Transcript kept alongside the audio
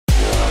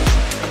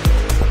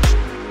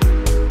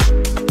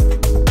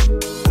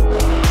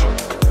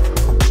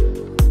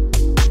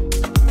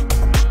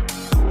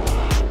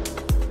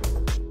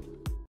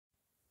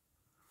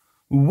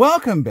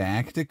Welcome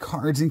back to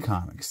Cards and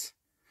Comics.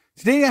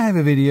 Today I have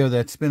a video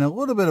that's been a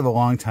little bit of a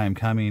long time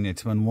coming.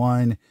 It's been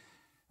one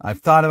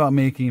I've thought about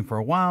making for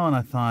a while, and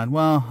I thought,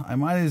 well, I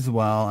might as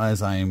well,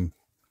 as I'm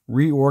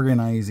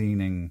reorganizing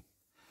and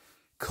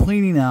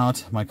cleaning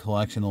out my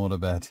collection a little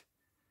bit,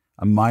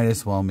 I might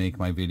as well make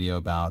my video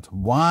about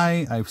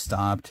why I've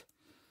stopped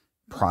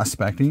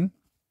prospecting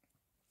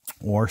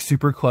or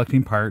super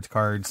collecting Pirates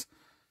cards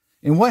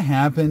and what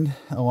happened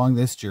along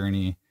this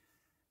journey,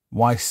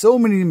 why so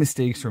many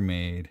mistakes were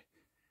made,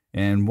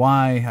 and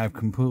why I've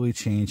completely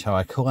changed how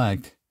I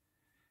collect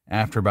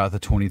after about the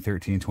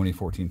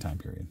 2013-2014 time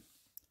period.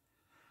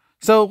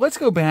 So let's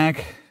go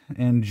back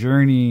and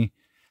journey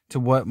to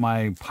what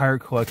my pirate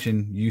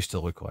collection used to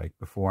look like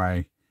before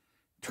I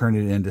turned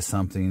it into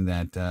something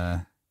that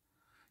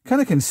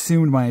kind of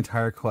consumed my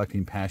entire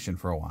collecting passion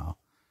for a while.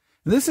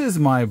 This is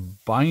my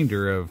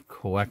binder of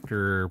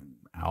collector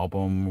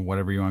album,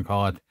 whatever you want to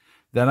call it,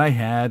 that I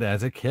had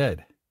as a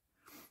kid.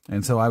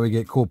 And so I would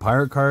get cool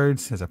pirate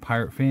cards as a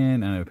pirate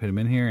fan, and I would put them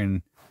in here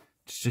and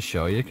just to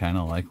show you kind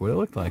of like what it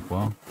looked like.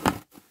 Well,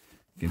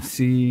 you can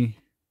see,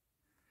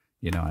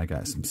 you know, I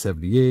got some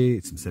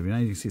 78, some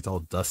 79. You can see it's all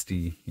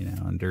dusty, you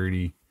know, and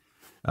dirty.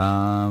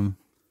 You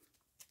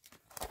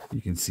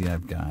can see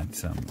I've got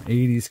some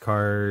 80s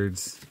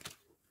cards.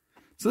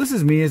 So this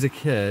is me as a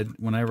kid.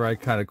 Whenever I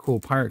caught a cool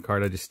pirate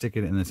card, I just stick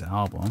it in this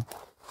album.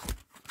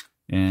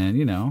 And,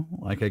 you know,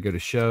 like I go to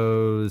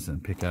shows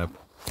and pick up,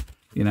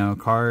 you know,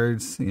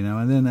 cards, you know,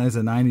 and then as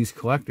a 90s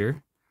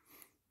collector,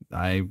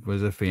 I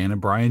was a fan of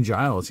Brian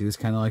Giles. He was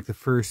kind of like the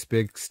first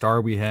big star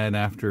we had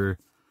after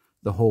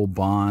the whole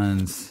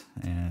Bonds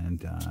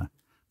and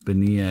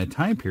Bonilla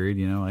time period,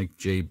 you know, like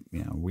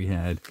we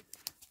had,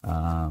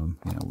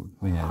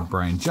 we had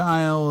Brian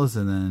Giles,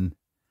 and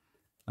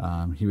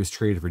then he was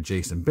traded for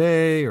Jason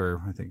Bay,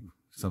 or I think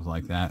something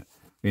like that.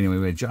 Anyway,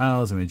 we had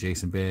Giles and we had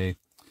Jason Bay.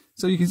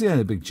 So you can see I had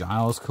a big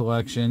Giles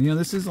collection. You know,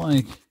 this is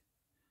like,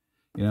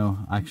 you know,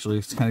 actually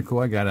it's kind of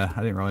cool. I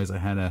didn't realize I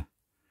had a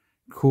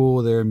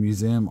cool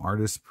museum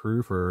artist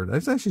proof, or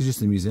that's actually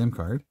just a museum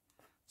card.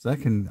 So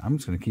I'm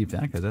just going to keep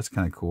that because that's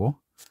kind of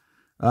cool.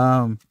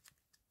 You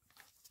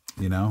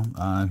know,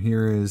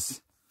 here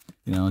is,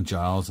 you know,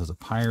 Giles as a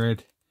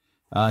pirate.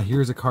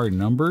 Here's a card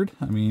numbered.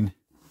 I mean,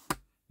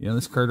 you know,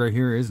 this card right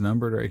here is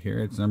numbered right here.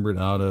 It's numbered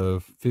out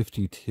of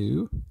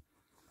 52.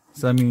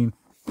 So, I mean,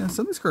 yeah,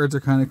 some of these cards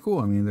are kind of cool.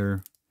 I mean,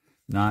 they're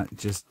not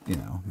just, you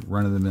know,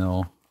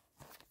 run-of-the-mill,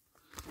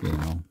 you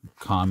know,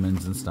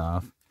 commons and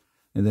stuff.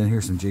 And then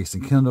here's some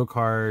Jason Kendall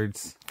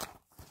cards.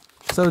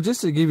 So just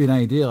to give you an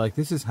idea, like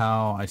this is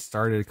how I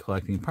started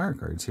collecting pirate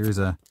cards. Here's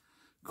a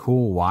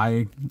cool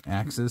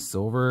Y-axis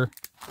silver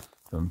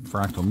from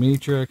Fractal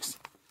Matrix.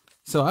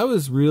 So I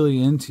was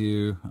really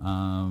into,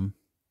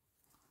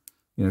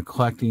 you know,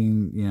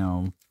 collecting, you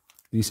know,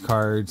 these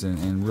cards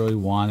and really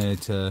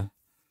wanted to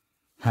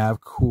have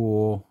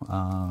cool,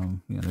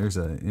 you know, there's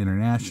an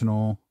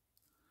international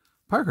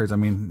pirate cards. I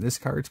mean, this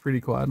card's pretty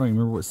cool. I don't even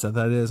remember what set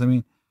that is. I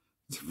mean,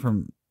 it's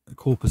from a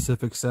cool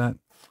Pacific set.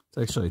 It's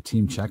actually a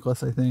team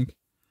checklist, I think.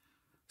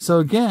 So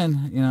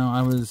again, you know,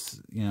 I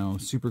was, you know,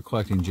 super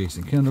collecting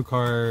Jason Kendall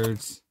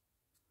cards.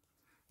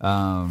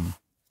 And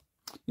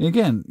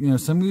again, you know,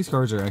 some of these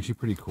cards are actually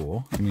pretty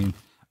cool. I mean,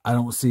 I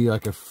don't see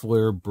like a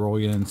Flair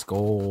Brilliance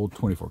Gold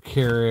 24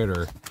 karat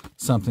or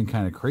something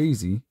kind of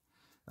crazy.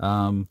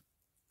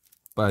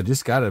 But I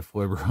just got a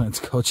Flair Brilliance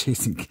Gold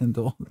Jason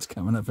Kendall. It's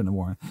coming up in the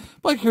Warren.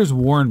 But like, here's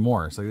Warren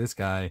Morris. Like, this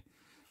guy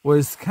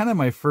was kind of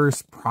my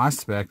first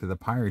prospect of the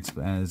Pirates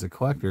as a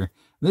collector.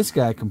 This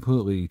guy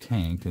completely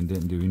tanked and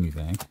didn't do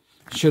anything.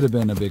 Should have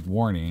been a big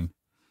warning.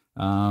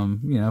 You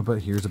know,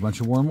 but here's a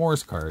bunch of Warren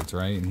Morris cards,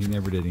 right? And he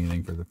never did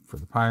anything for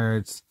the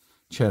Pirates.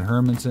 Chet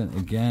Hermanson,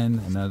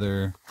 again,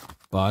 another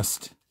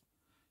bust.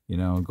 You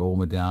know, gold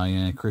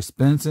medallion. Chris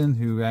Benson,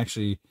 who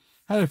actually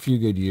had a few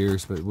good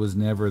years, but was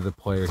never the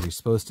player he's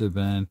supposed to have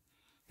been.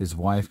 His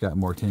wife got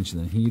more attention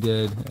than he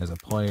did as a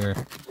player.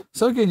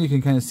 So again, you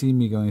can kind of see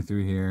me going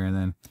through here, and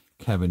then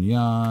Kevin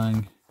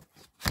Young,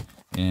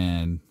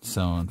 and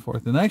so on and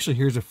forth. And actually,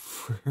 here's a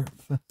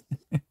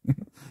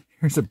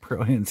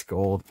Brilliance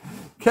Gold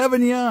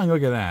Kevin Young.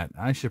 Look at that.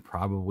 I should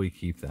probably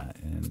keep that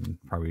and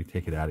probably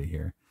take it out of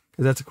here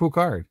because that's a cool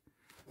card.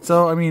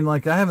 So I mean,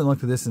 like, I haven't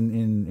looked at this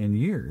in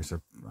years,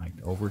 or like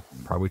over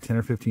probably 10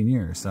 or 15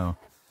 years. So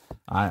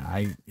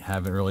I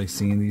haven't really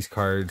seen these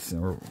cards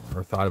or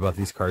thought about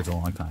these cards in a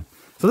long time.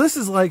 So this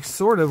is like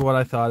sort of what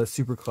I thought a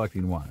super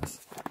collecting was.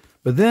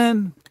 But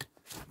then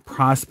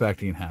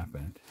prospecting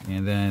happened.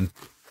 And then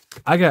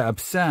I got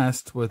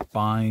obsessed with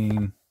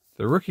buying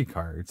the rookie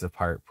cards of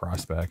Pirate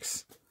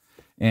Prospects.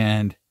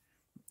 And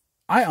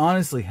I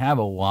honestly have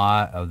a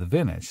lot of the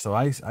vintage. So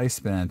I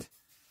spent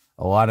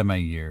a lot of my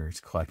years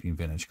collecting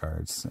vintage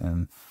cards.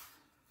 And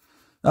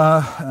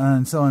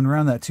so in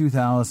around that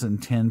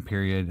 2010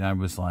 period, I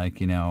was like,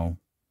 you know,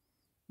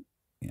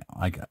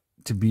 I got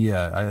to be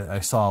I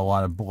saw a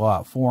lot of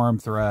blowout forum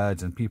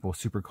threads and people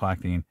super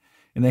collecting,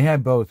 and they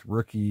had both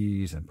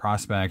rookies and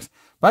prospects.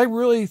 But I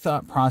really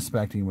thought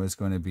prospecting was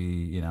going to be,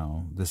 you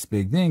know, this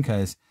big thing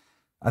because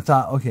I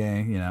thought,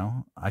 okay, you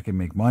know, I could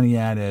make money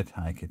at it.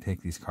 I could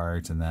take these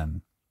cards and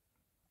then,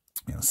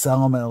 you know,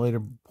 sell them at a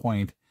later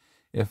point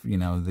if, you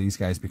know, these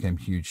guys become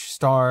huge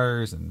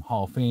stars and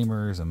Hall of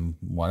Famers and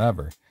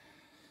whatever.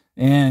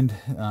 And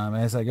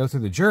as I go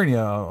through the journey,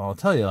 I'll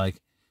tell you,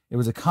 like, it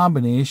was a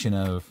combination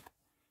of,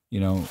 you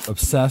know,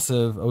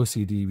 obsessive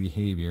OCD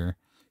behavior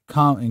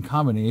in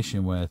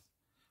combination with,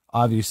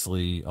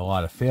 obviously, a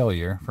lot of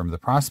failure from the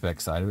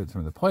prospect side of it,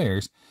 from the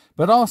players,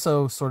 but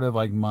also sort of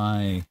like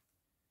my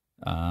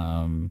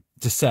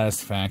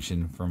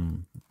dissatisfaction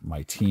from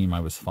my team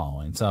I was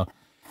following. So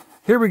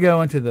here we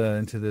go into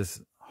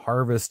this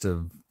harvest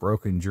of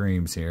broken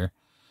dreams here.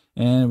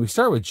 And we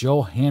start with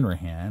Joel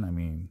Hanrahan. I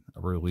mean, a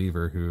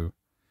reliever who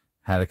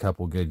had a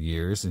couple good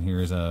years. And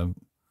here's a,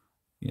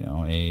 you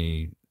know,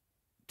 a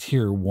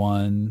tier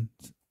 1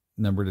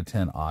 number to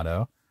 10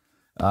 auto.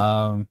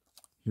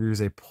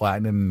 Here's a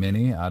platinum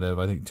mini out of,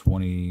 I think,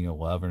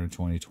 2011 or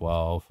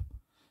 2012.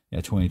 Yeah,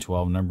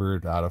 2012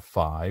 numbered out of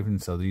 5.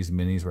 And so these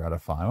minis were out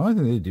of 5. I don't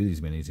think they do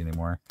these minis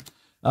anymore.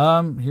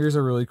 Here's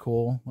a really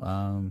cool,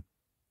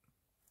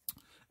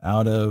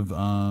 out of,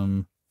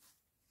 I'm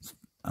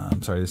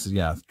sorry, this is,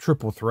 yeah,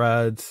 triple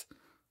threads.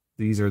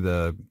 These are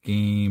the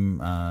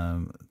game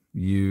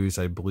used,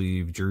 I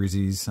believe,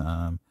 jerseys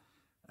out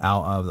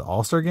of the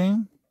All-Star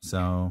game.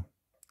 So,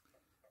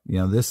 you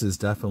know, this is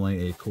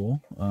definitely a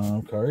cool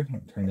card.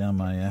 I'll turn down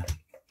my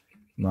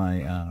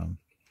my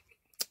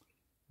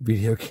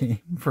video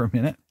game for a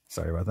minute.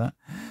 Sorry about that.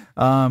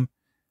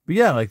 But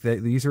yeah, like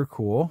these are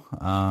cool.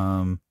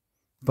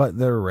 But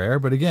they're rare.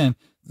 But again,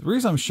 the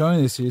reason I'm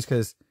showing this to you is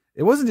because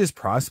it wasn't just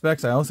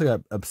prospects. I also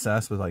got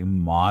obsessed with like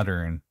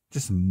modern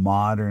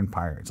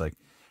pirates, like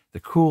the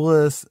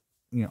coolest,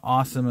 you know,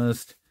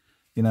 awesomest,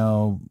 you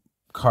know,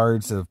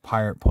 cards of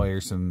pirate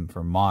players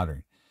from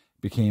modern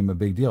became a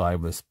big deal. I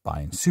was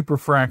buying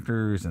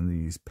superfractors and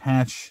these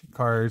patch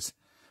cards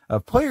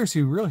of players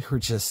who really were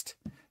just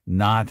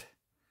not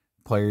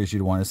players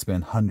you'd want to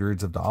spend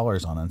hundreds of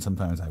dollars on, and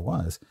sometimes I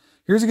was.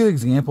 Here's a good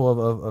example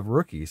of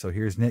rookie. So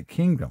here's Nick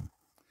Kingdom.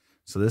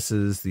 So this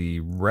is the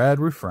red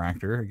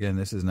refractor. Again,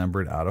 this is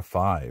numbered out of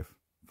 5,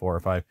 4 or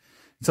 5.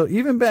 So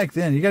even back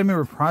then, you got to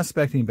remember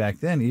prospecting back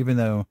then, even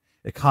though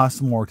it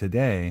costs more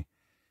today,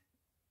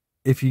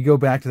 if you go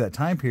back to that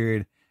time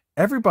period,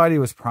 everybody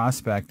was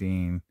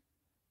prospecting,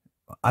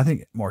 I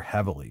think, more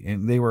heavily.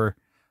 And they were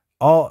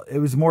all, it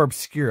was more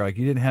obscure. Like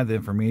you didn't have the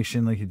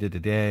information like you did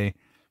today,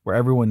 where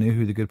everyone knew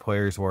who the good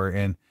players were.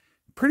 And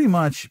pretty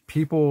much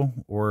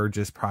people were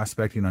just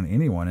prospecting on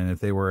anyone. And if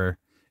they were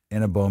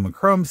in a Bowman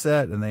Chrome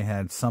set and they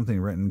had something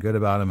written good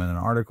about them in an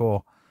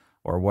article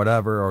or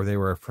whatever, or they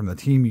were from the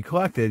team you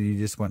collected, you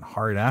just went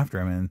hard after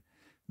them. And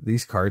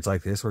these cards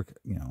like this were,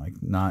 you know, like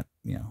not,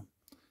 you know,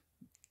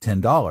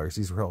 $10.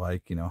 These were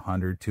like, you know,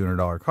 $100,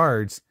 $200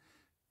 cards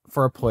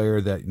for a player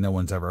that no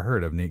one's ever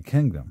heard of, Nick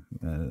Kingdom.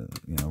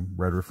 You know,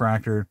 red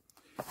refractor.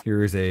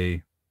 Here's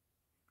a,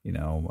 you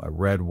know, a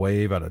red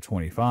wave out of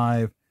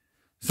 25.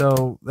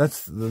 So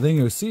that's the thing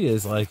you'll see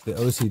is like the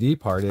OCD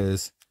part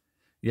is,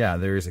 yeah,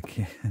 there's a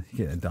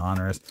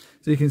Donruss.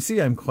 So you can see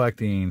I'm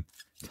collecting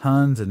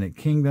tons of Nick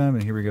Kingdom.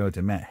 And here we go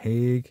to Matt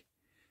Haig,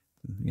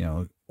 you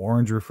know,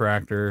 orange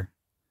refractor.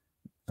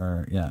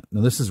 Or yeah,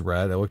 no, this is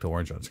red. I looked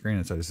orange on screen,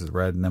 and so this is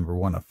red, number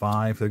 1 of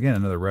 5. So again,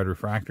 another red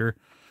refractor,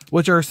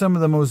 which are some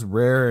of the most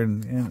rare,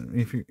 and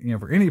if you know,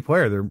 for any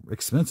player, they're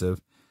expensive.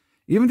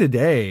 Even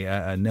today,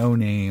 a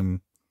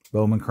no-name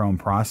Bowman Chrome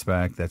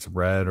prospect that's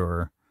red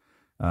or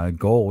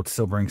gold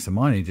still brings some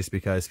money, just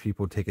because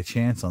people take a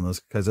chance on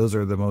those, because those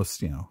are the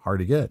most, you know, hard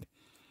to get.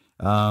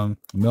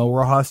 Mel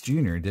Rojas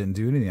Jr. didn't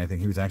do anything. I think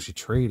he was actually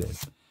traded.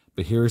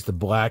 But here's the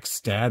black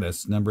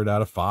status, numbered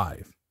out of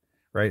 5.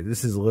 Right?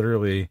 This is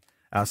literally,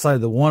 outside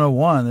of the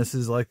 101, this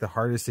is like the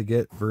hardest to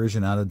get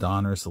version out of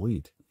Donruss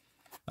Elite.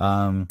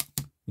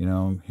 You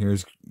know,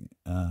 here's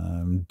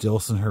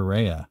Dilson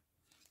Herrera.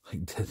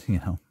 Like, you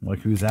know, like,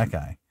 who's that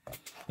guy?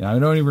 You know, I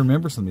don't even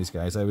remember some of these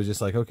guys. I was just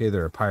like, okay,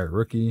 they're a pirate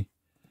rookie.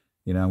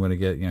 You know, I'm going to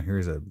get, you know,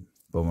 here's a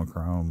Bowman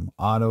Chrome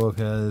auto of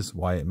his,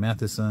 Wyatt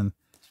Matheson.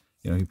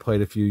 You know, he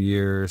played a few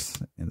years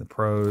in the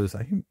pros.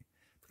 I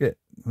forget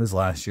his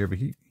last year, but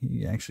he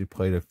actually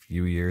played a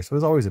few years. So it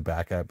was always a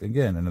backup.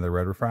 Again, another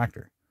red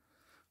refractor.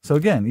 So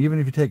again, even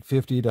if you take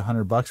 $50 to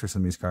 $100 for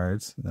some of these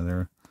cards,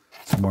 another,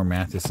 some more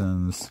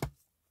Mathesons.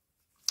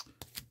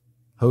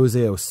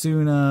 Jose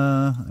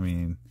Osuna. I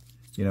mean,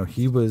 you know,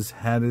 he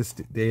had his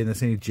day in the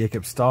same.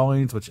 Jacob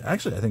Stallings, which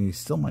actually I think he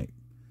still might.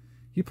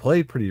 He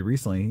played pretty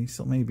recently. He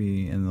still may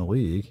be in the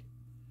league.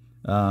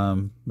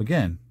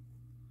 Again,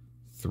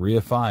 3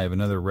 of 5,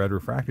 another red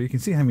refractor. You can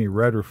see how many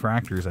red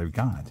refractors I've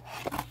got.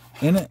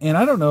 And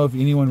I don't know if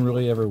anyone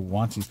really ever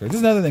wants these cards. This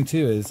is another thing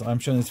too, is I'm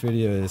showing this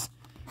video is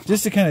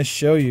just to kind of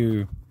show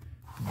you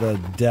the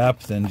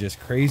depth and just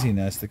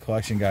craziness the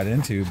collection got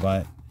into.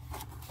 But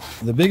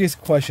the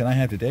biggest question I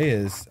have today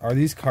is, are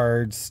these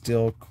cards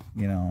still,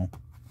 you know,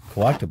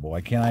 collectible?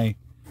 Like, can I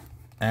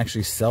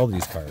actually sell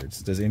these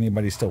cards? Does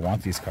anybody still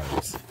want these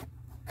cards?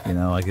 You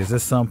know, like, is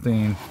this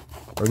something,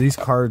 or are these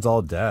cards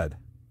all dead?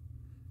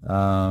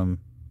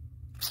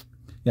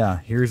 Yeah,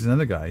 here's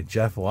another guy,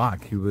 Jeff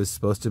Locke, who was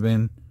supposed to have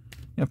been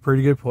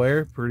pretty good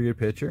player, pretty good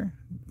pitcher,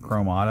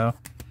 chrome auto.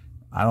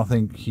 I don't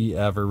think he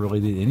ever really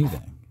did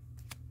anything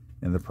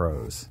in the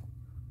pros.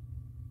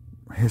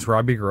 Here's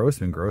Robbie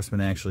Grossman. Grossman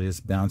actually has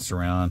bounced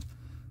around,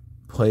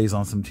 plays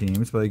on some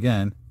teams, but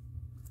again,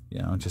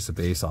 just a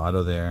base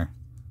auto there.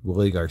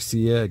 Willie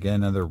Garcia,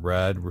 again, another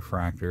red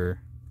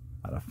refractor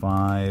out of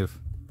 5.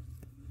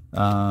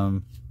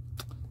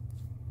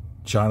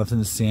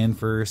 Jonathan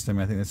Sandfirst,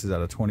 I think this is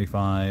out of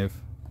 25.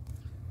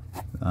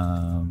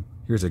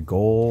 Here's a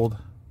gold.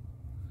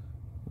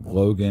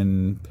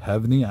 Logan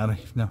Pevney, I don't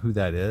even know who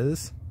that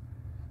is.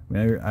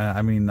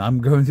 I mean, I'm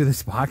going through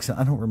this box and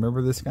I don't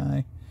remember this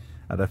guy.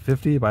 Out of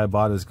 50, but I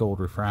bought his gold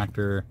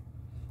refractor.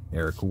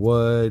 Eric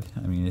Wood,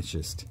 I mean, it's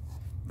just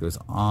goes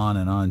on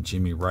and on.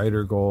 Jimmy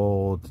Ryder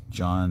gold.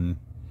 John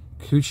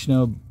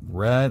Kuchno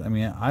red. I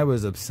mean, I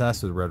was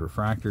obsessed with red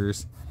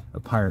refractors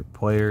of Pirate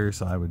players,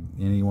 so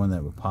anyone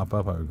that would pop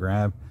up, I would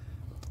grab.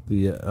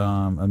 The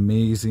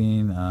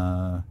amazing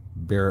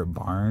Barrett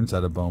Barnes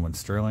out of Bowman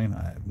Sterling.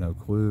 I have no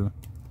clue.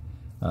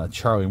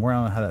 Charlie Moore, I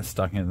don't know how that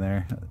stuck in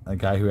there. A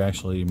guy who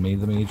actually made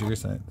the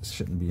majors. That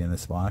shouldn't be in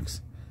this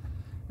box.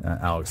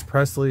 Alex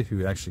Presley,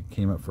 who actually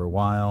came up for a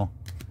while.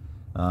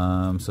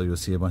 So you'll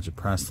see a bunch of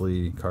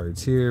Presley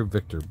cards here.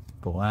 Victor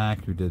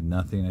Black, who did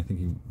nothing. I think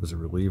he was a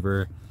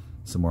reliever.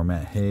 Some more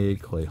Matt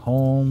Haig. Clay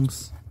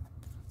Holmes.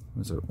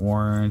 There's an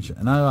orange.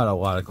 And I got a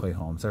lot of Clay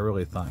Holmes. I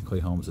really thought Clay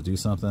Holmes would do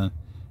something.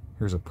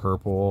 Here's a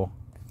purple.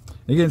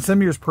 Again,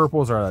 some years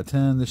purples are out of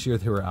 10. This year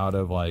they were out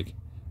of like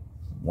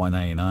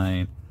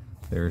 $1.99.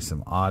 There's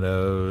some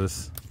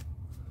autos.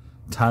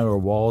 Tyler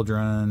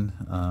Waldron.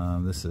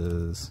 This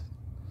is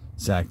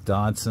Zach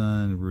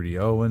Dodson. Rudy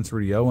Owens.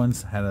 Rudy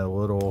Owens had a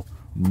little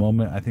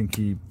moment. I think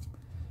he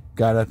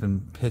got up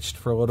and pitched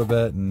for a little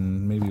bit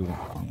and maybe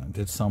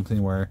did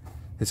something where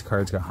his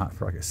cards got hot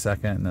for like a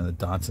second. And then the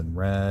Dodson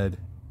red.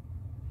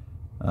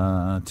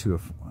 What's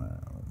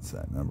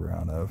that number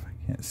out of?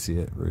 I can't see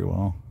it very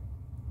well.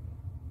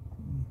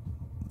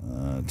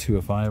 2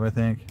 of 5, I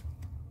think.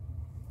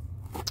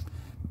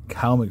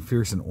 Kyle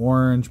McPherson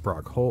orange,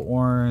 Brock Holt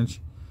orange,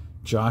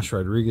 Josh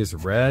Rodriguez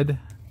red.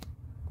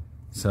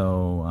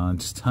 So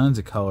just tons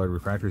of colored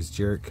refractors.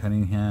 Jarrett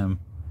Cunningham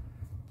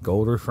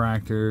gold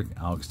refractor,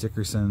 Alex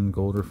Dickerson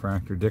gold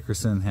refractor.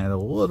 Dickerson had a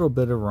little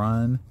bit of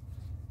run.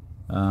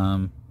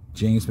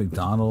 James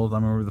McDonald, I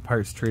remember the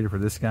Pirates traded for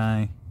this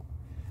guy.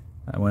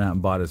 I went out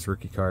and bought his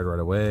rookie card right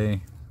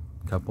away.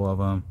 A couple of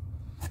them.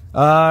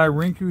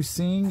 Rinku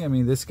Singh, I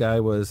mean, this guy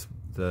was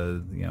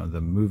the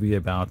movie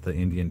about the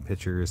Indian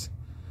pitchers.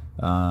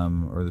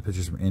 Or the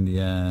pitchers from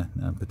India,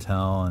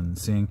 Patel and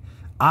Singh.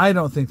 I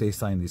don't think they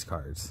signed these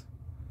cards.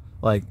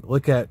 Like,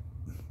 look at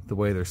the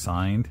way they're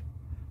signed.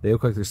 They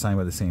look like they're signed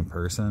by the same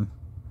person.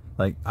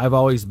 Like, I've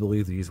always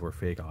believed these were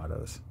fake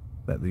autos.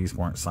 That these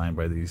weren't signed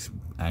by these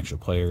actual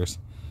players.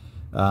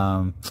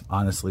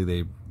 Honestly,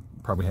 they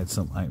probably had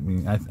some... I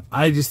mean,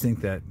 I just think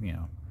that,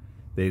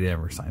 they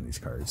never signed these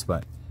cards.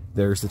 But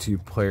there's the 2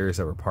 players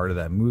that were part of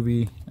that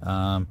movie.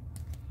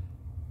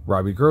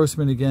 Robbie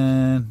Grossman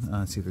again.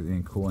 Let's see if there's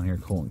anything cool in here.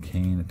 Colton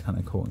Kane, a ton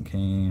of Colton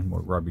Kane.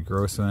 More Robbie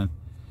Grossman.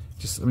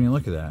 Just, I mean,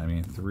 look at that. I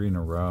mean, 3 in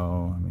a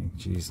row. I mean,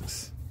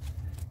 Jesus.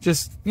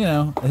 Just,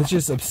 it's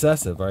just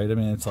obsessive, right? I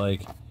mean, it's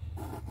like,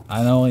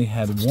 I only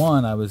had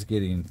 1. I was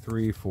getting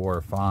 3,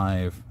 4,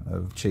 5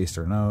 of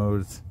Chaser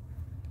Nodes.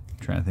 I'm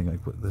trying to think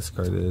like what this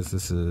card is.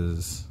 This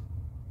is,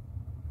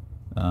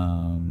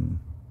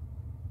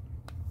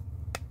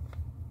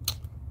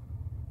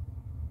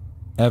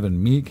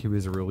 Evan Meek, he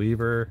was a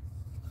reliever.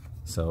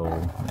 So,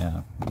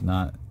 yeah,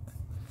 not...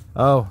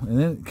 Oh, and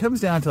then it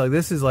comes down to, like,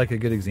 this is, like, a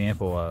good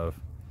example of...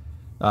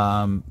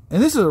 and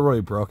this is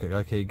really broken.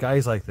 Okay,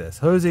 guys like this.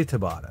 Jose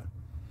Tabata.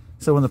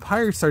 So, when the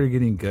Pirates started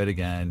getting good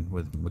again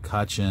with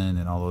McCutchen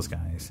and all those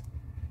guys,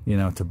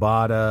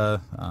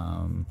 Tabata,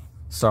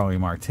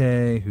 Starling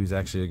Marte, who's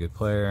actually a good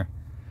player.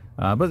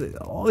 But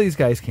all these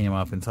guys came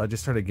up, and so I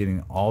just started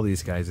getting all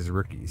these guys as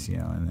rookies,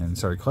 and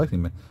started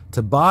collecting them.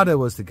 Tabata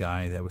was the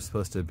guy that was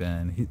supposed to have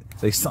been...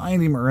 They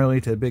signed him early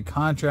to a big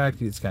contract.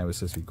 This guy was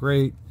supposed to be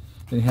great.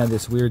 Then he had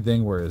this weird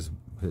thing where his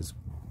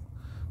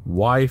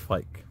wife,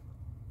 like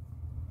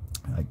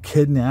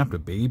kidnapped a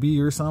baby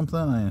or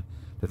something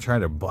to try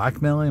to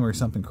blackmail him or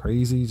something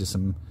crazy. Just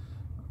some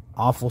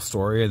awful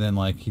story. And then,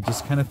 like, he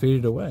just kind of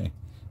faded away.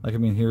 Like, I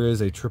mean, here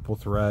is a triple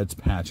threads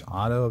patch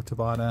auto of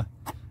Tabata.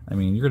 I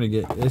mean,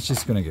 it's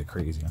just going to get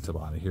crazy on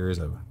Tabata. Here is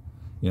a,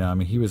 I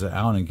mean, he was an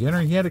Allen and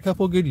Ginter. He had a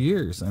couple of good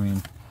years. I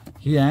mean,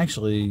 he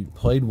actually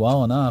played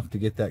well enough to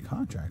get that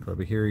contract. But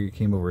here he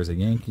came over as a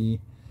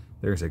Yankee.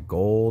 There's a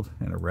gold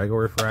and a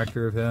regular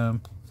refractor of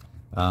him.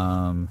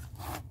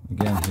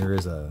 Again, here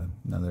is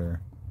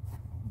another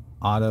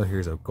auto.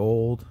 Here's a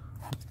gold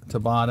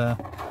Tabata.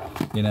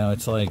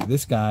 It's like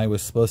this guy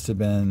was supposed to have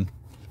been,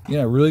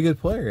 a really good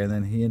player. And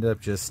then he ended up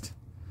just,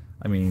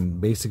 I mean,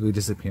 basically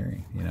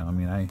disappearing. I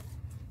mean, I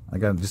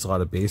got just a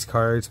lot of base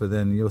cards, but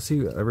then you'll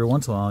see every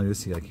once in a while, you'll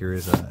see like here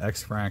is an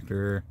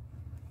X-Fractor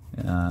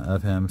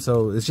of him.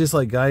 So it's just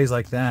like guys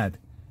like that.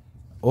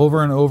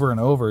 over and over and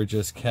over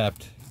just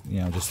kept,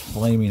 just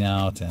flaming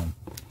out. And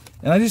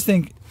I just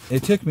think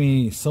it took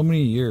me so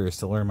many years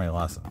to learn my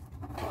lesson.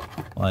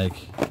 Like,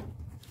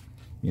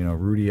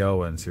 Rudy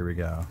Owens, here we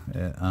go.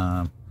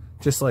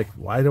 Just like,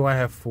 why do I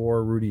have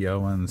 4 Rudy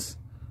Owens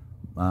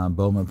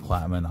Bowman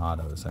Platinum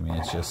autos? I mean,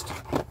 it's just,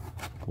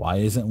 why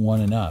isn't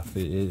one enough?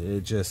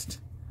 It just,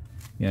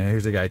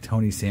 here's a guy,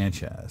 Tony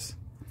Sanchez,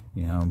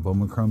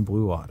 Bowman Chrome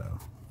Blue auto,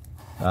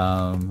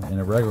 and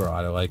a regular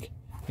auto. Like,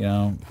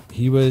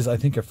 he was, I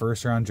think, a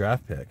first-round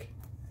draft pick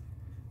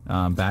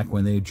back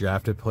when they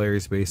drafted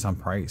players based on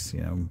price.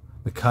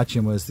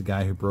 McCutcheon was the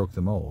guy who broke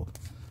the mold.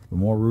 But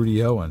more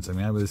Rudy Owens. I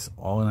mean, I was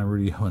all in on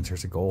Rudy Owens.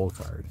 There's a gold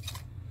card.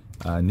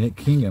 Nick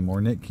Kingham,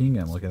 more Nick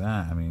Kingham. Look at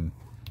that. I mean,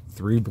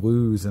 3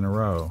 blues in a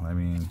row. I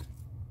mean,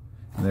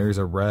 there's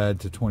a red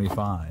to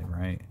 25,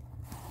 right?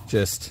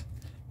 Just,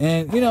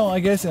 and, I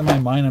guess in my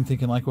mind I'm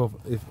thinking like, well,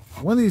 if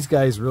one of these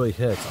guys really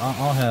hits,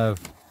 I'll have,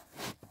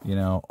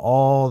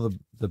 all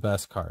the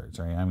best cards,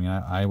 right? I mean,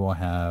 I will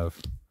have,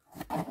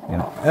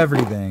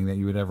 everything that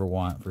you would ever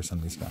want for some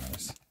of these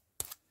guys.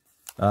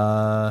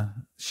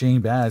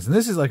 Shane Baz, and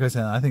this is, like I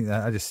said, I think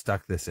that I just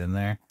stuck this in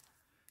there.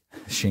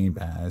 Shane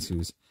Baz,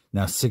 who's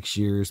now 6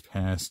 years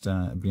past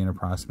being a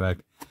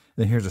prospect.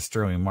 Then here's a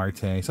Sterling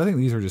Marte. So I think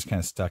these are just kind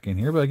of stuck in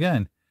here. But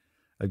again,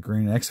 a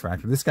green X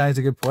Factor. This guy's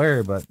a good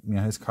player, but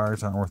his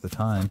cards aren't worth a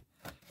ton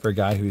for a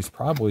guy who's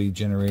probably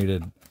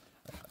generated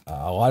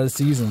a lot of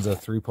seasons of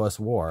 3+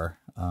 WAR.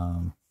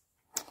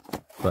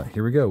 But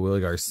here we go,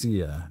 Willie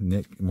Garcia,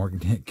 Nick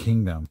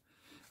Kingdom.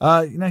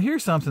 Now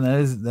here's something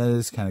that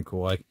is kind of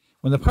cool. Like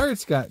when the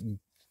Pirates got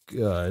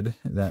good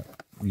that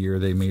year,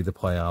 they made the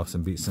playoffs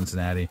and beat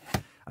Cincinnati.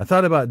 I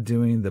thought about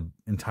doing the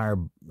entire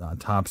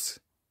Topps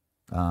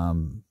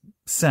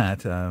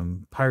set,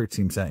 Pirate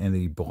team set in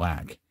the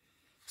black.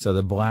 So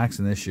the blacks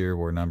in this year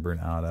were numbered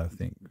out, I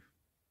think,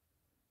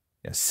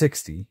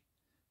 60.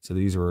 So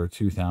these were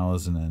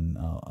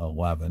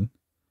 2011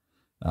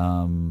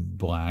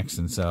 blacks.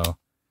 And so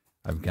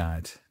I've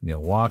got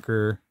Neil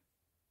Walker.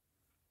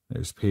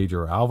 There's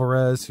Pedro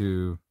Alvarez,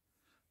 who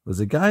was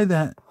a guy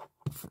that,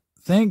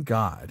 thank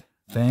God,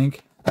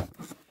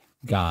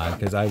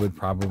 because I would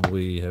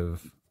probably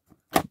have,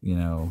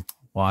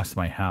 lost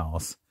my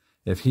house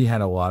if he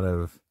had a lot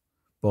of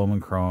Bowman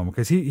Chrome,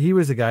 because he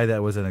was a guy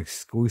that was an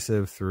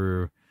exclusive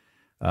through,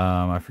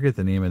 I forget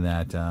the name of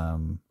that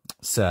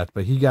set,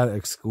 but he got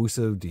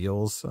exclusive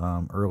deals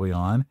early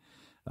on,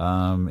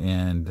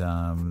 and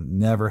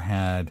never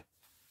had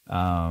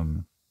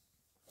Bowman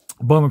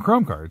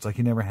Chrome cards. Like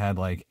he never had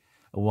like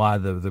a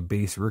lot of the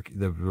base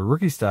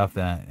rookie stuff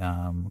that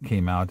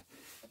came out.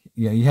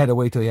 You had to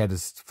wait till he had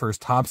his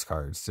first Topps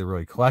cards to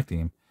really collect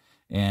him,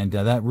 and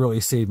that really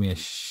saved me a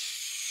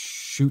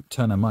shoot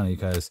ton of money,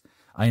 because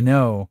I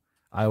know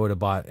I would have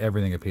bought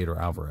everything of Pedro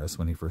Alvarez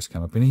when he first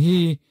came up. And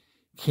he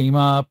came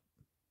up,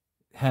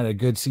 had a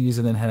good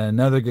season, and had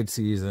another good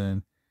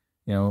season,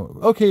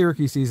 okay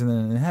rookie season,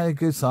 and had a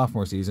good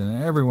sophomore season.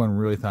 And everyone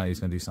really thought he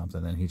was going to do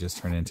something. And he just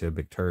turned into a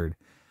big turd.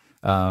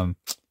 And,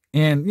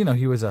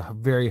 he was a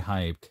very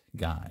hyped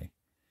guy.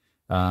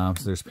 So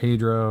there's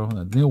Pedro.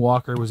 Neil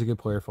Walker was a good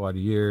player for a lot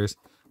of years.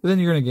 But then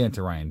you're going to get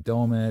into Ryan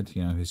Domit,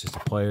 who's just a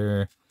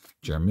player.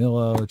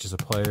 Jaramillo, just a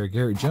player.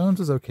 Garrett Jones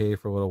was okay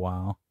for a little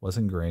while.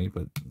 Wasn't great,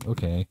 but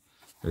okay.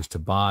 There's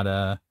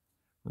Tabata,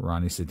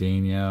 Ronnie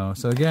Cedeno.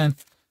 So again,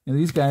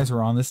 these guys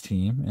were on this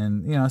team.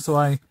 And, so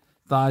I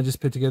thought I'd just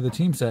put together the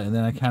team set. And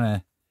then I kind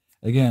of,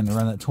 again,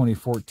 around that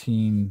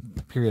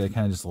 2014 period, I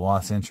kind of just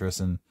lost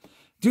interest in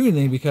doing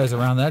anything, because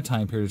around that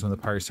time period is when the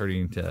Pirates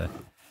starting to,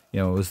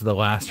 it was the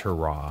last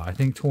hurrah. I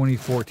think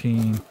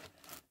 2014,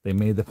 they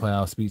made the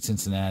playoffs, beat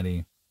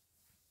Cincinnati.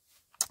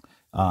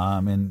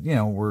 And,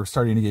 we're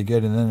starting to get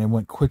good, and then it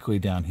went quickly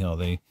downhill.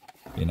 They,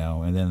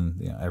 and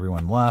then,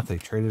 everyone left, they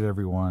traded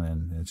everyone,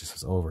 and it just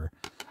was over.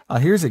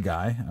 Here's a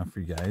guy,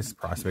 for you guys,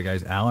 prospect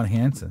guys, Alan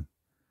Hansen.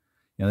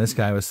 This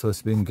guy was supposed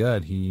to be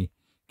good. He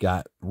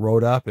got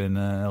wrote up in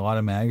a lot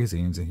of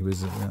magazines, and he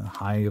was a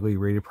highly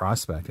rated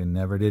prospect and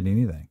never did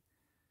anything.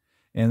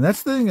 And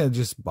that's the thing that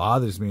just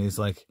bothers me, is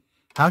like,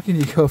 how can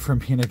you go from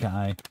being a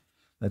guy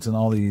that's in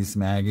all these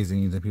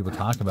magazines that people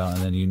talk about,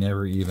 and then you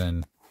never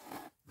even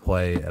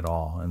play at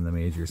all in the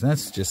majors? And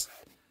that's just,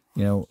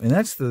 and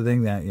that's the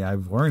thing that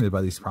I've learned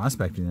about these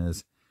prospecting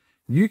is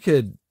you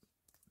could,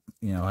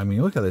 I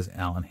mean, look at this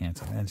Alan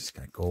Hansen, man, just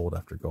got gold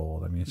after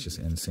gold. I mean, it's just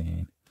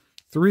insane.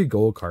 3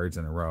 gold cards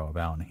in a row of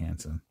Alan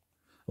Hansen,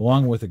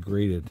 along with a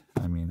graded.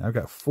 I mean, I've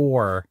got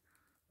 4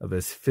 of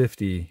his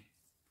 50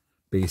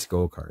 base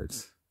gold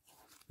cards.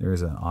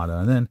 There's an auto.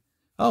 And then,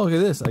 oh, look at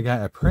this. I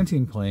got a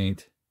printing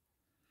plate,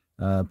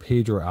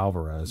 Pedro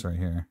Alvarez right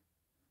here.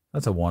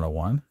 That's a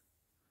 101.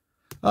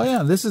 Oh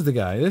yeah, this is the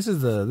guy. This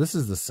is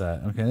the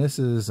set. Okay, this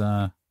is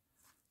what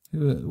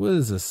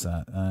is this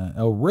set?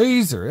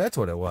 Razor. That's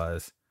what it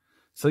was.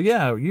 So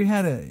yeah, you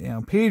had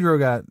a Pedro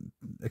got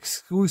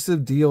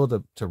exclusive deal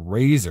to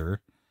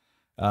Razor,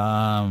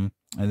 and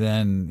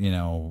then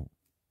no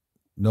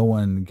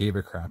one gave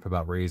a crap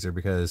about Razor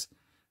because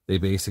they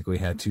basically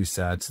had 2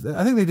 sets.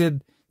 I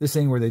think they this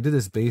thing where they did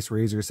this base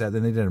Razor set,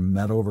 then they did a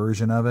metal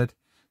version of it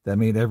that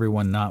made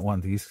everyone not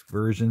want these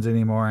versions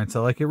anymore. And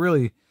so, like,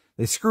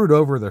 they screwed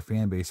over their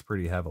fan base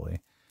pretty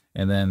heavily.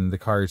 And then the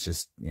cards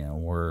just,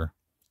 were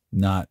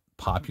not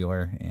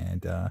popular.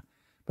 And,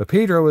 but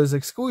Pedro was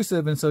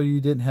exclusive, and so you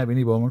didn't have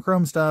any Bowman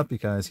Chrome stuff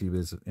because he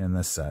was in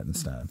this set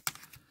instead.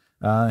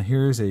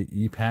 Here's a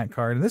E-Pack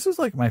card. And this was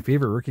like my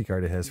favorite rookie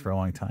card it has for a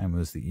long time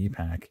was the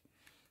E-Pack,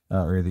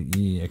 or the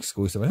E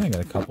exclusive. I think I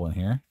got a couple in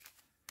here.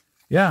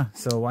 Yeah,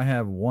 so I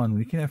have one.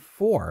 We can have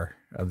 4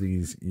 of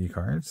these E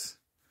cards.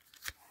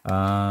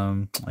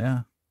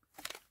 Yeah.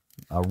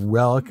 A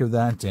relic of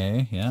that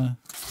day. Yeah.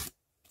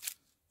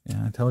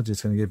 Yeah, I told you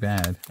it's going to get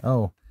bad.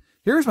 Oh,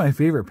 here's my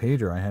favorite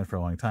Pedro I had for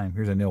a long time.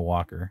 Here's a Neil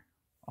Walker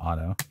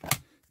auto.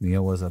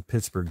 Neil was a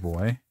Pittsburgh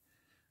boy.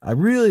 I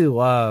really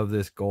love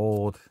this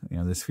gold,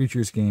 this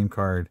Futures game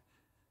card,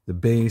 the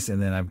base,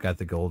 and then I've got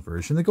the gold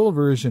version. The gold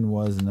version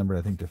was numbered,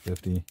 I think, to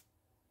 50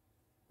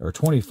 or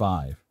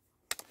 25.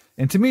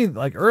 And to me,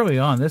 like early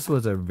on, this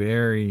was a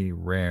very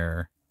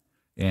rare.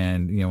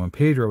 And, when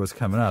Pedro was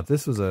coming up,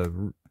 this was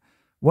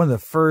one of the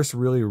first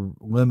really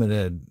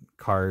limited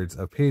cards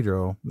of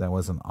Pedro that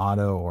was an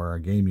auto or a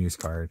game use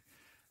card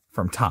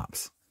from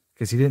Topps.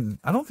 Because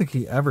I don't think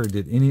he ever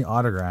did any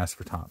autographs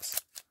for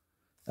Topps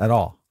at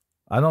all.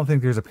 I don't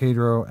think there's a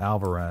Pedro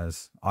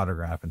Alvarez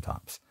autograph in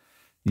Topps.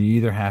 You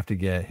either have to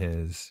get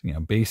his,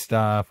 base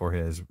stuff or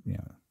his,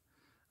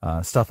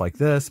 stuff like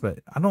this, but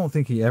I don't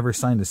think he ever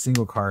signed a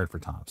single card for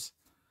Topps.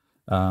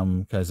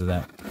 Because of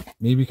that,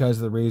 maybe because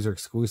of the Razor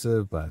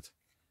exclusive, but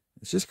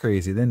it's just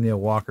crazy. Then Neil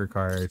Walker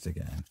cards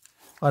again,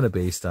 a lot of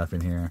base stuff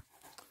in here.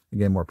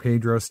 Again, more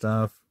Pedro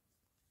stuff.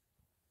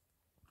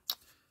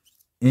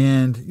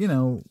 And,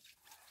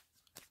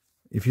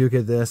 if you look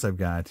at this, I've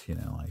got,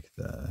 like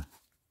the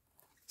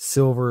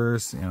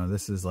silvers,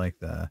 this is like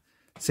the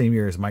same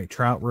year as Mike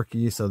Trout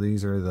rookie. So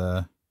these are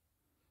the,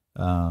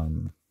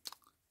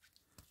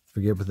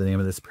 forget what the name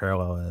of this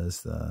parallel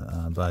is,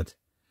 but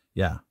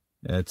yeah,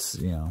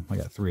 it's, I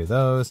got 3 of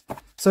those.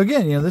 So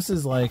again, this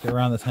is like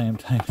around the time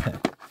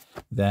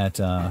that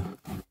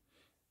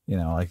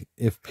like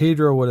if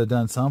Pedro would have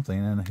done something,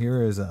 and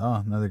here is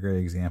another great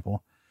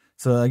example.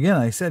 So again,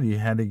 I said you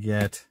had to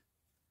get,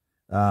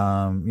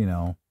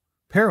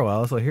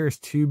 parallel. So here's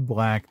 2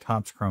 black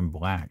Topps Chrome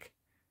black.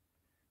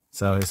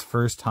 So his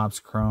first Topps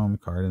Chrome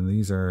card, and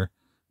these are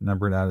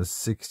numbered out as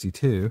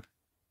 62.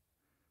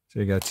 So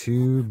you got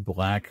 2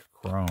 black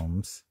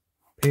Chromes,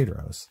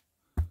 Pedros.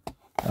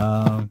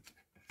 And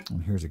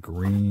here's a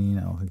green.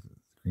 I don't think the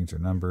greens are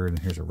numbered. And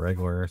here's a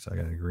regular. So I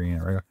got a green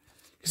and a regular.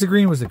 Because the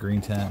green was the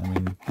green tent. I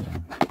mean,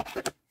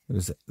 it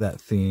was that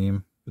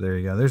theme. There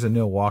you go. There's a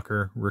Neil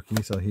Walker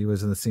rookie. So he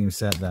was in the same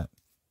set that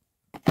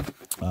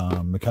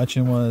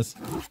McCutchen was.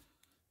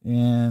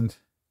 And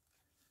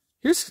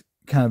here's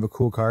kind of a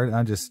cool card.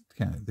 I just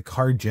kind of the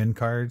card gen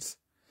cards.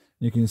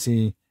 You can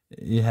see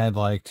you had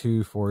like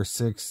 2, 4,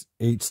 6,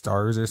 8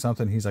 stars or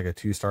something. He's like a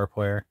 2-star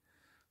player.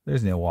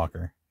 There's Neil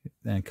Walker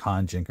and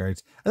con gen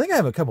cards. I think I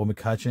have a couple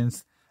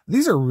McCutchens.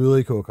 These are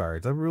really cool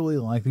cards. I really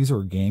like these.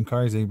 Were game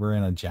cards. They were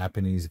in a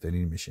Japanese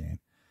vending machine,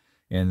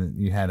 and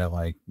you had to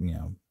like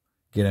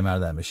get them out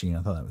of that machine.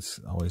 I thought that was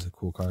always a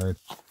cool card.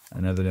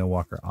 Another Neil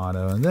Walker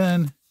auto, and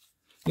then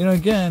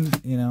again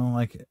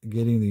like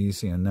getting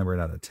these numbered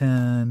out of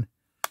 10.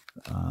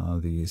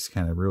 These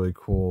kind of really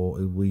cool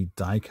elite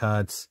die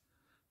cuts.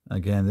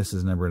 Again, this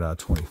is numbered out of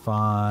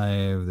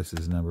 25. This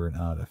is numbered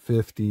out of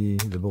 50.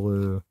 The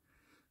blue.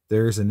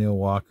 There's a Neil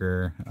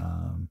Walker.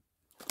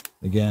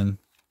 Again,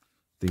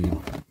 the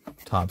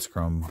Topps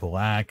Chrome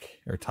black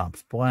or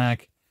Topps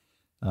black.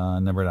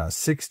 Numbered out of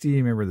 60.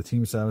 Remember the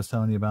teams I was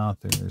telling you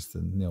about? There's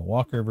the Neil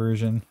Walker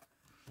version.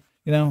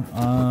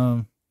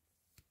 Again,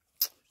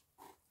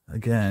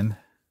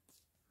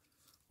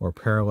 more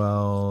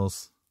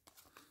parallels.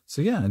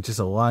 So yeah, just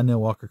a lot of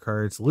Neil Walker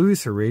cards.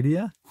 Luis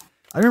Heredia.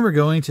 I remember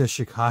going to a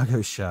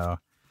Chicago show,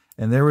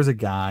 and there was a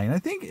guy, and I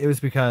think it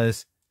was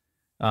because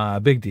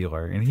big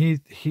dealer, and he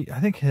I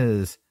think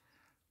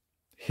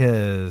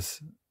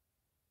his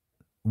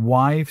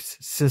wife's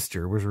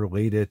sister was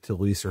related to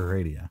Luis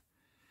Heredia,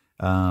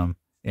 and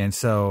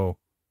so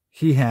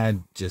he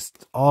had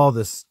just all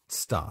this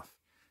stuff.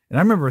 And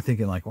I remember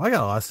thinking like, well, I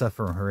got a lot of stuff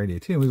from Heredia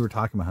too. And we were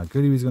talking about how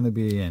good he was going to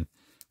be, and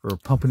we were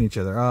pumping each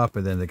other up.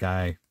 And then the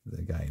guy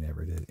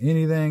never did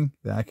anything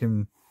that I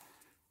can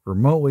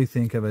remotely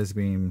think of as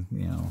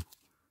being,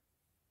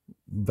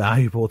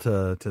 valuable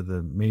to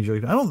the major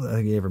league. I don't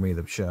think he ever made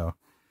the show.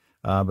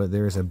 But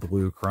there's a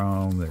blue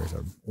chrome, there's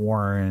an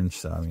orange.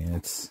 So I mean,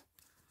 it's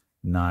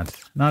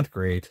not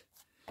great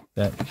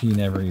that he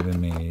never even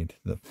made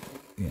the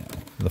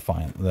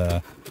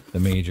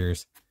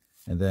majors.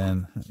 And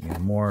then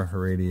more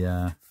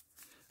Heredia.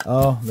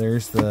 Oh,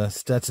 there's the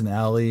Stetson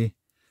Alley.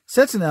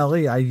 Stetson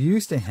Alley, I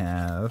used to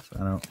have.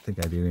 I don't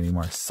think I do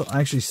anymore. So I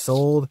actually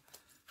sold,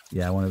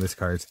 one of his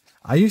cards.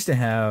 I used to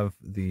have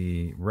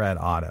the red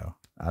auto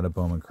out of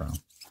Bowman Chrome.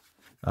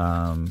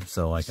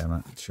 So like I'm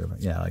not sure,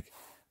 but like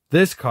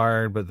this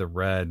card, but the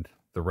red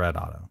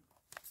auto.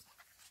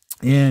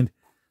 And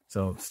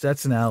So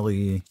Stetson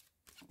Alley,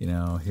 you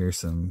know, here's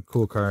some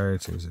cool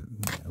cards. Here's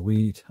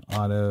Elite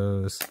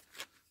Autos,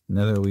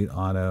 another Elite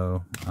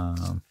Auto.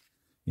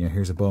 You know,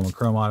 here's a Bowman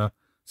Chrome Auto.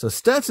 So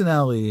Stetson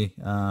Alley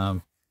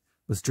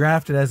was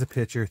drafted as a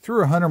pitcher, threw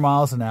 100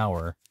 miles an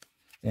hour,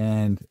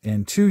 and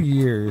in 2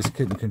 years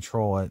couldn't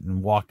control it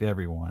and walked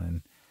everyone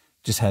and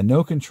just had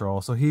no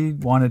control. So he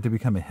wanted to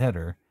become a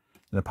hitter.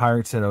 And the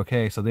Pirates said,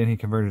 okay. So then he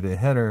converted to a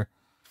hitter,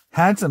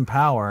 had some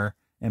power,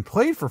 and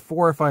played for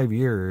 4 or 5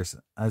 years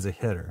as a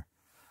hitter.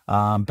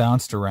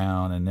 Bounced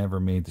around and never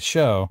made the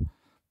show.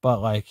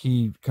 But, like,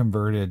 he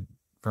converted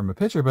from a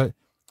pitcher. But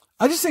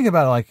I just think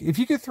about it, like, if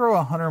you could throw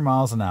 100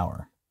 miles an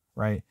hour,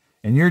 right,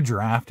 and you're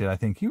drafted, I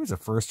think he was a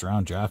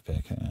first-round draft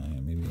pick.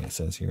 Maybe it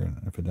says here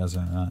if it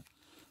doesn't or not.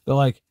 But,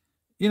 like,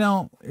 you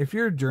know, if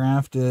you're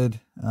drafted,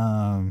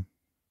 number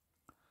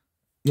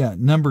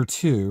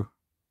 2,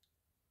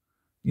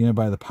 you know,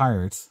 by the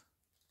Pirates,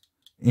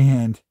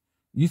 and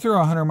you throw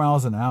 100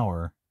 miles an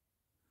hour,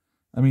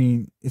 I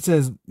mean, it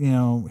says, you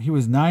know, he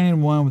was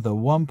 9-1 with a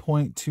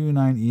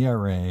 1.29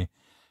 ERA,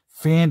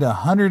 fanned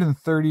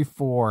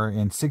 134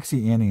 in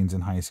 60 innings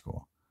in high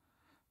school.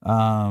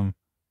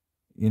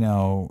 You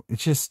know,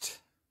 it's just,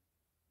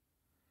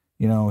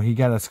 you know, he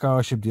got a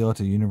scholarship deal at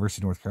the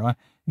University of North Carolina.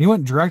 And he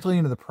went directly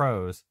into the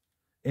pros,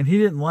 and he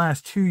didn't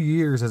last 2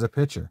 years as a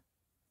pitcher.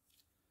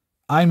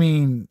 I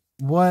mean,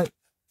 what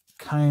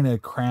kind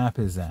of crap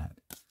is that?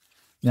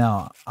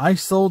 Now, I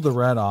sold the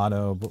red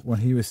auto, but when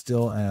he was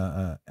still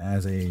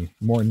as a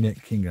more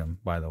Nick Kingdom,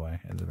 by the way,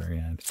 at the very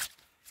end.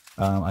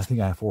 I think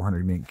I have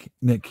 400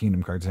 Nick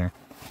Kingdom cards there.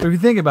 But if you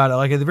think about it,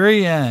 like at the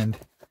very end,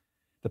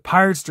 the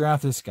Pirates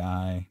draft this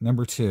guy,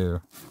 number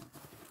 2,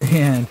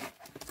 and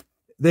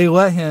they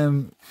let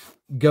him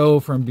go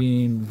from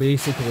being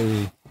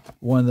basically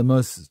one of the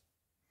most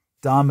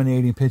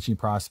dominating pitching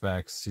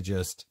prospects to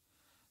just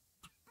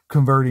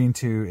converting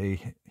to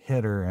a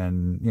hitter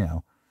and, you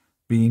know,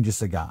 being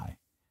just a guy.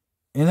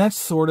 And that's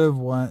sort of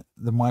what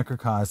the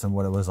microcosm,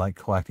 what it was like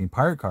collecting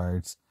Pirate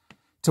cards,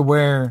 to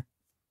where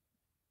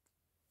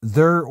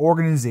their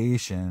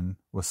organization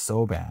was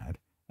so bad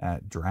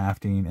at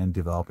drafting and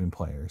developing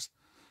players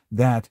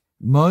that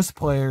most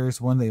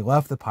players, when they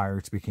left the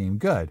Pirates, became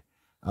good.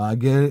 A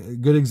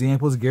good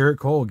example is Garrett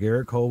Cole.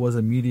 Garrett Cole was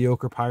a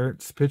mediocre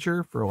Pirates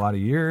pitcher for a lot of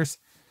years.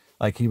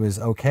 Like, he was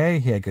okay.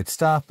 He had good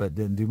stuff, but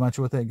didn't do much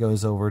with it.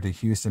 Goes over to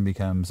Houston,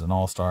 becomes an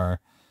all-star,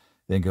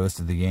 then goes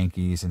to the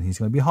Yankees, and he's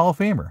going to be a Hall of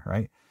Famer,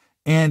 right?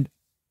 And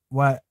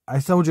what I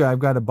told you, I've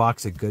got a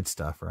box of good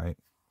stuff, right?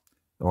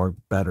 Or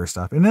better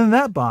stuff. And in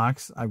that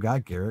box, I've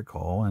got Garrett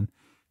Cole and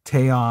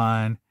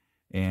Taillon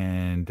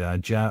and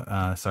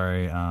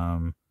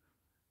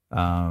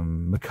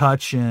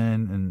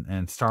McCutchen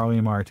and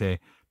Starling Marte.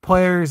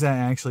 Players that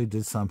actually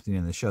did something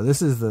in the show.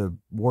 This is the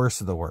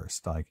worst of the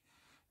worst. Like,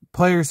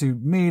 players who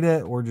made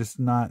it were just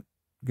not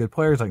good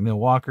players, like Neil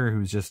Walker,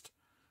 who's just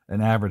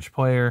an average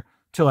player,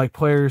 to like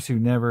players who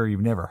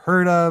you've never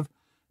heard of,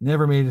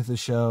 never made it to the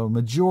show.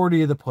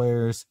 Majority of the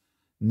players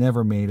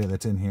never made it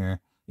that's in here.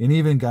 And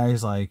even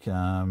guys like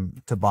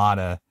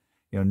Tabata,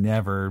 you know,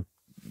 never,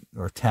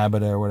 or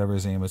Tabata or whatever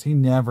his name was, he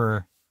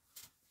never,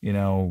 you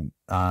know,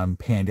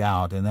 panned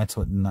out. And that's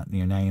what, you know,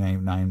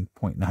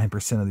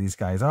 99.9% of these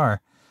guys are.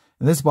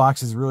 And this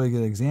box is a really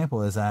good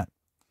example, is that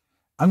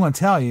I'm going to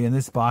tell you, in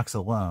this box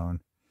alone,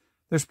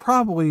 there's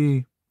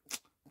probably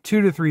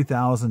 $2,000 to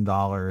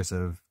 $3,000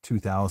 of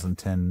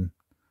 2010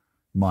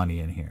 money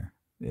in here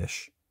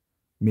ish,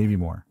 maybe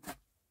more,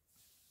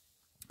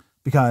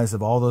 because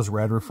of all those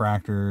red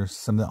refractors,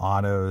 some of the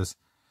autos,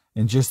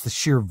 and just the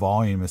sheer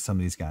volume of some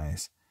of these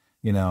guys.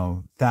 You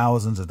know,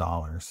 thousands of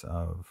dollars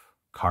of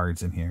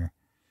cards in here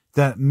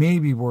that may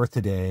be worth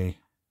today.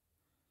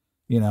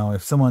 You know,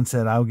 if someone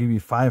said, I'll give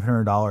you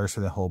 $500 for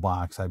the whole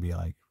box, I'd be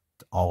like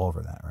all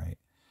over that, right?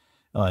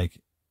 Like,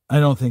 I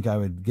don't think I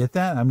would get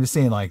that. I'm just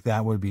saying, like,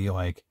 that would be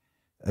like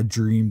a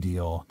dream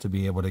deal to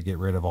be able to get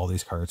rid of all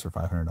these cards for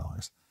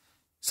 $500.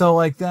 So,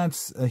 like,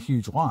 that's a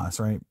huge loss,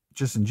 right?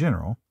 Just in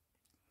general.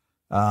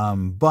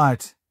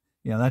 But,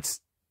 you know,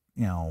 that's,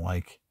 you know,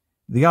 like,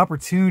 the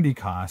opportunity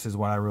cost is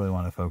what I really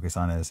want to focus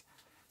on. Is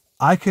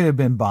I could have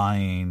been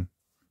buying,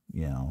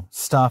 you know,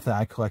 stuff that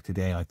I collect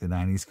today, like the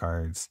 90s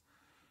cards,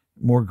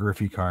 more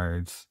Griffey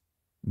cards,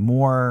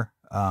 more,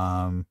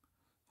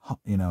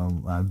 you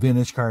know,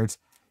 vintage cards.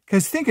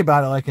 Because think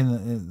about it, like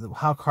in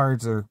how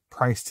cards are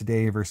priced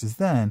today versus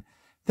then.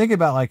 Think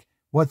about like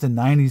what the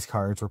 90s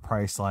cards were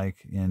priced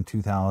like in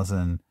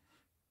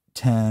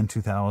 2010,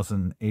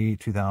 2008,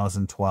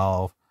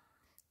 2012,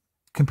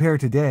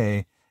 compared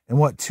today, and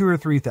what $2,000 or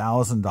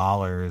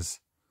 $3,000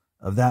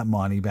 of that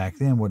money back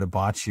then would have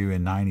bought you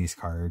in 90s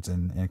cards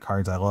and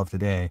cards I love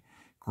today,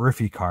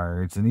 Griffey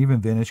cards, and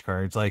even vintage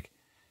cards. Like,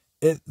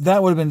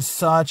 that would have been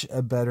such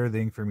a better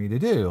thing for me to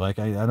do. Like,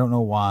 I don't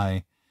know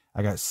why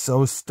I got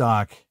so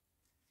stuck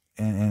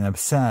and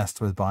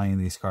obsessed with buying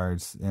these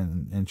cards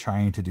and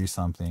trying to do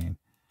something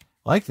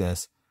like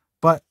this.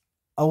 But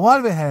a lot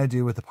of it had to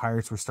do with the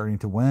Pirates were starting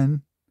to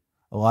win.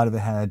 A lot of it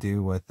had to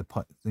do with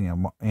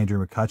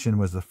Andrew McCutchen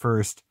was the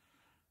first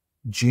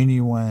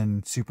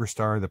genuine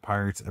superstar the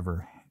Pirates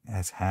ever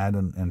has had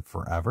in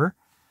forever.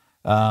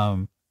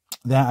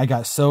 That I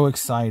got so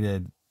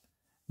excited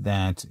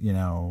that, you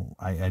know,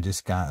 I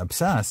just got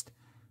obsessed.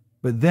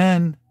 But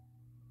then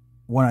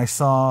when I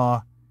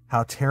saw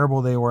how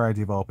terrible they were at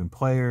developing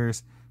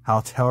players,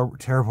 how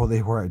terrible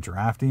they were at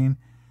drafting,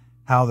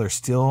 how they're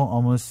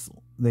still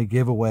they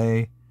give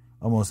away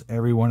almost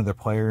every one of their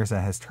players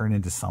that has turned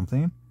into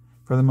something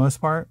for the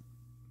most part,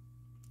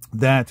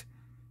 that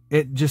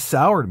it just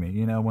soured me.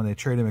 You know, when they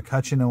traded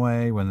McCutchen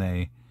away, when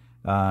they,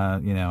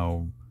 you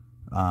know,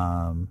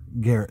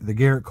 the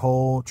Garrett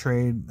Cole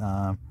trade,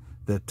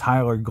 the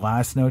Tyler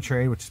Glasnow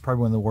trade, which is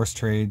probably one of the worst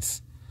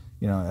trades,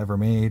 you know, ever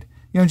made.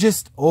 You know,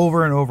 just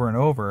over and over and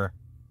over,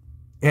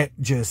 it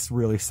just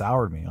really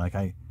soured me. Like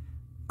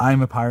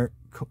I'm a Pirate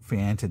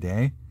fan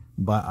today,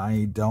 but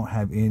I don't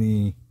have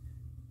any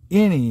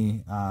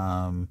inkling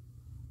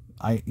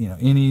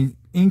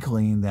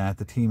that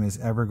the team is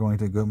ever going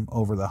to go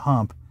over the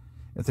hump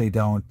if they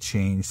don't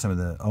change some of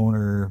the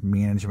owner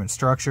management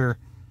structure.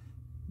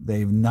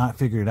 They've not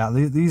figured it out.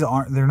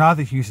 They're not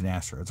the Houston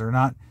Astros. They're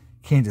not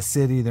Kansas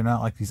City. They're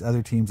not like these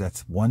other teams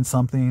that's won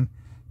something,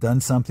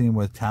 done something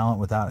with talent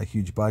without a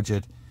huge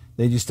budget.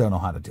 They just don't know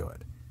how to do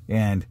it.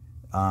 And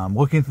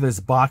looking through this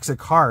box of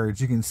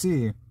cards, you can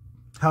see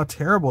how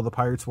terrible the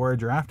Pirates were at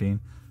drafting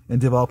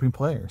and developing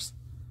players.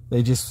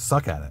 They just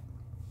suck at it.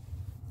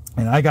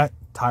 And I got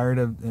tired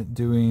of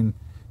doing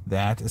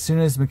that. As soon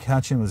as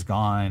McCutchen was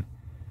gone,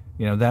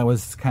 you know, that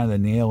was kind of the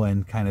nail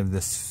in kind of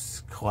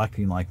this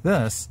collecting like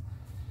this.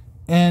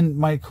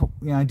 And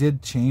I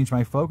did change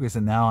my focus,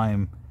 and now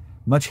I'm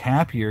much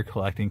happier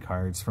collecting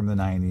cards from the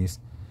 90s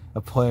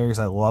of players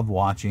I love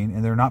watching,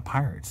 and they're not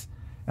Pirates.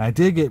 And I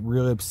did get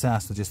really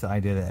obsessed with just the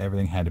idea that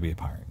everything had to be a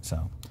Pirate.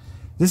 So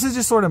this is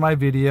just sort of my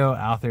video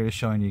out there, just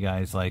showing you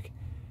guys, like,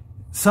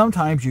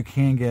 sometimes you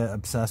can get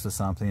obsessed with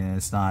something and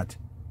it's not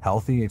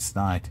healthy, it's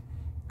not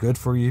good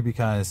for you,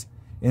 because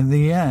in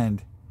the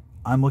end,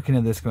 I'm looking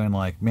at this going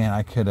like, man,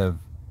 I could have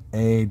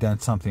done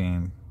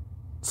something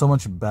so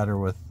much better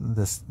with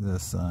this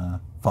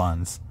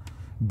funds.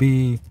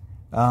 B,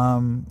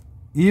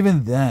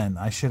 even then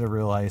I should have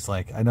realized,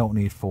 like, I don't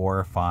need 4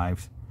 or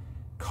 5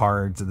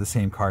 cards of the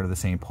same card of the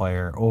same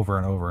player over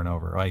and over and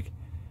over. Like,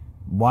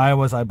 why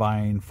was I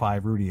buying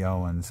 5 Rudy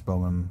Owens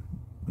Bowman,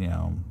 you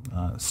know,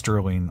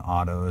 Sterling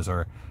autos,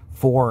 or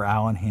 4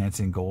 Allen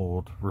Hansen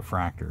gold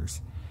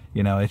refractors?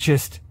 You know, it's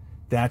just,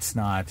 that's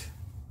not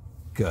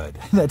good.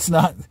 That's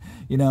not,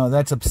 you know,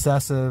 that's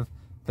obsessive.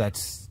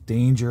 That's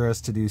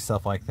dangerous to do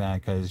stuff like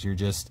that, because you're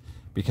just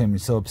becoming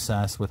so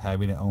obsessed with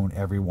having to own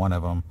every one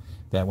of them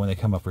that when they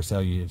come up for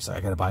sale, you just, I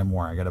gotta buy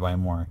more, I gotta buy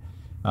more.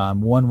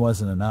 One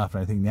wasn't enough.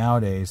 And I think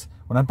nowadays,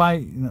 when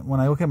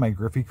I look at my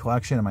Griffey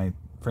collection and my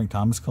Frank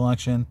Thomas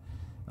collection,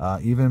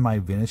 even my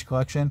vintage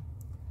collection,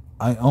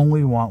 I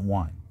only want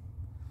one.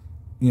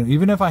 You know,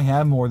 even if I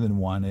have more than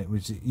one, it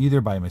was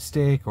either by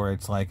mistake or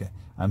it's like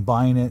I'm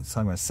buying it, so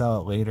I'm going to sell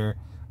it later.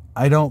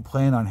 I don't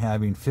plan on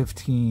having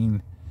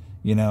 15,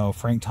 you know,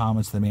 Frank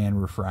Thomas the Man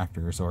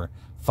refractors, or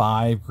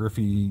 5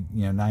 Griffey,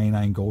 you know,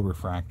 99 gold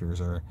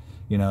refractors, or,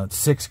 you know,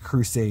 6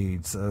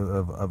 Crusades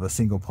of a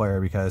single player,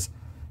 because,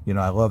 you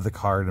know, I love the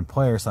card and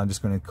player, so I'm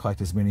just going to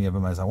collect as many of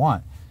them as I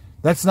want.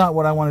 That's not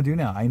what I want to do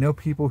now. I know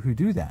people who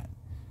do that,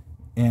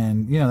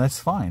 and, you know, that's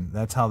fine.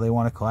 That's how they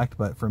want to collect.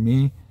 But for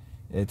me,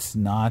 it's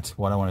not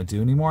what I want to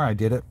do anymore. I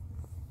did it.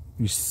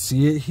 You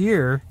see it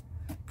here.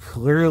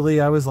 Clearly,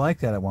 I was like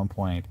that at one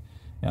point,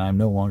 and I'm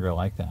no longer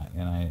like that,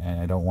 and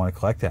I don't want to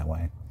collect that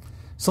way.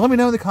 So let me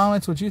know in the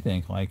comments what you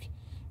think. Like,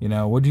 you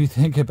know, what do you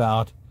think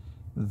about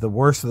the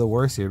worst of the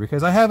worst here?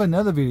 Because I have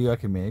another video I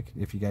can make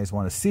if you guys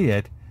want to see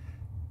it,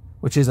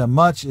 which is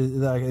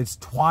it's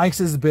twice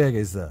as big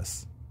as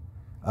this,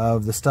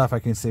 of the stuff I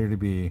consider to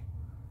be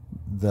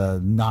the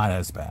not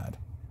as bad,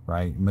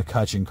 right?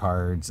 McCutchen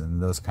cards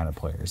and those kind of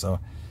players. So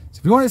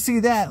if you want to see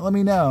that, let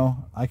me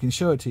know. I can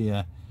show it to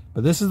you.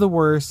 But this is the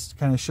worst.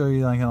 Kind of show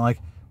you like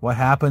what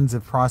happens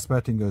if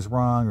prospecting goes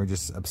wrong, or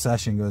just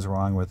obsession goes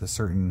wrong with a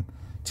certain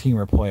team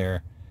or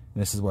player.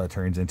 And this is what it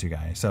turns into,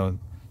 guys. So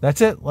that's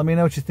it. Let me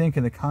know what you think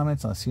in the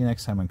comments. I'll see you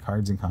next time on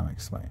Cards and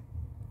Comics. Bye.